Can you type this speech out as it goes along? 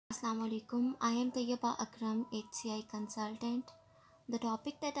Assalamu alaikum. I am Tayyaba Akram, HCI consultant. The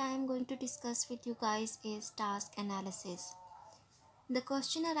topic that I am going to discuss with you guys is task analysis. The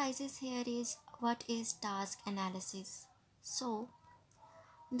question arises here is, what is task analysis? So,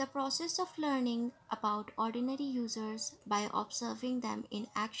 the process of learning about ordinary users by observing them in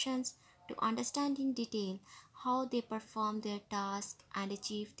actions to understand in detail how they perform their task and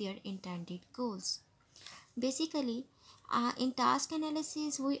achieve their intended goals. Basically, in task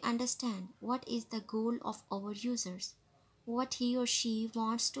analysis, we understand what is the goal of our users, what he or she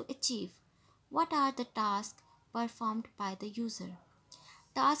wants to achieve, what are the tasks performed by the user.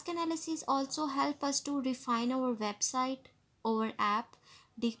 Task analysis also help us to refine our website or app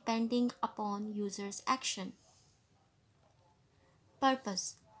depending upon users' action.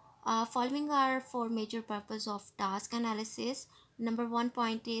 Purpose. Following are four major purpose of task analysis. Number one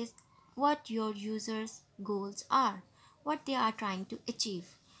point is what your users' goals are, what they are trying to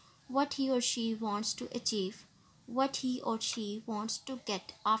achieve, what he or she wants to achieve, what he or she wants to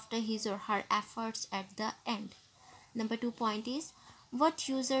get after his or her efforts at the end. Number two point is what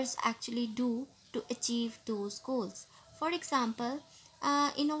users actually do to achieve those goals. For example,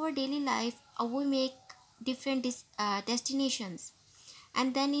 in our daily life, we make different destinations,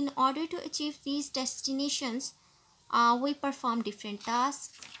 and then in order to achieve these destinations, we perform different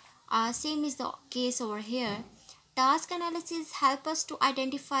tasks. Same is the case over here. Task analysis help us to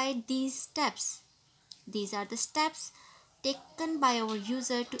identify these steps. These are the steps taken by our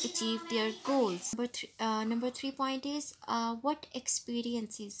user to achieve their goals. Number three point is what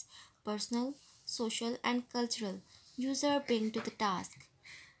experiences, personal, social, and cultural, user bring to the task.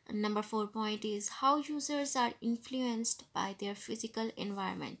 Number four point is how users are influenced by their physical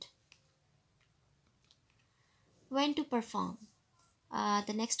environment. When to perform.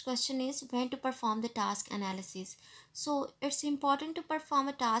 The next question is when to perform the task analysis. So it's important to perform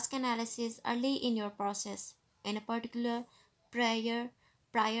a task analysis early in your process, in a particular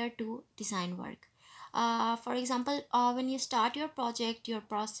prior to design work. For example, when you start your project, your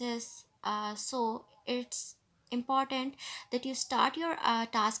process, so it's important that you start your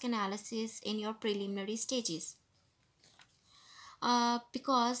task analysis in your preliminary stages,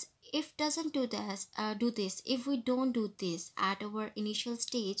 because if doesn't do this, if we don't do this at our initial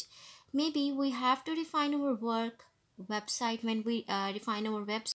stage, maybe we have to refine our work website. When we refine our website,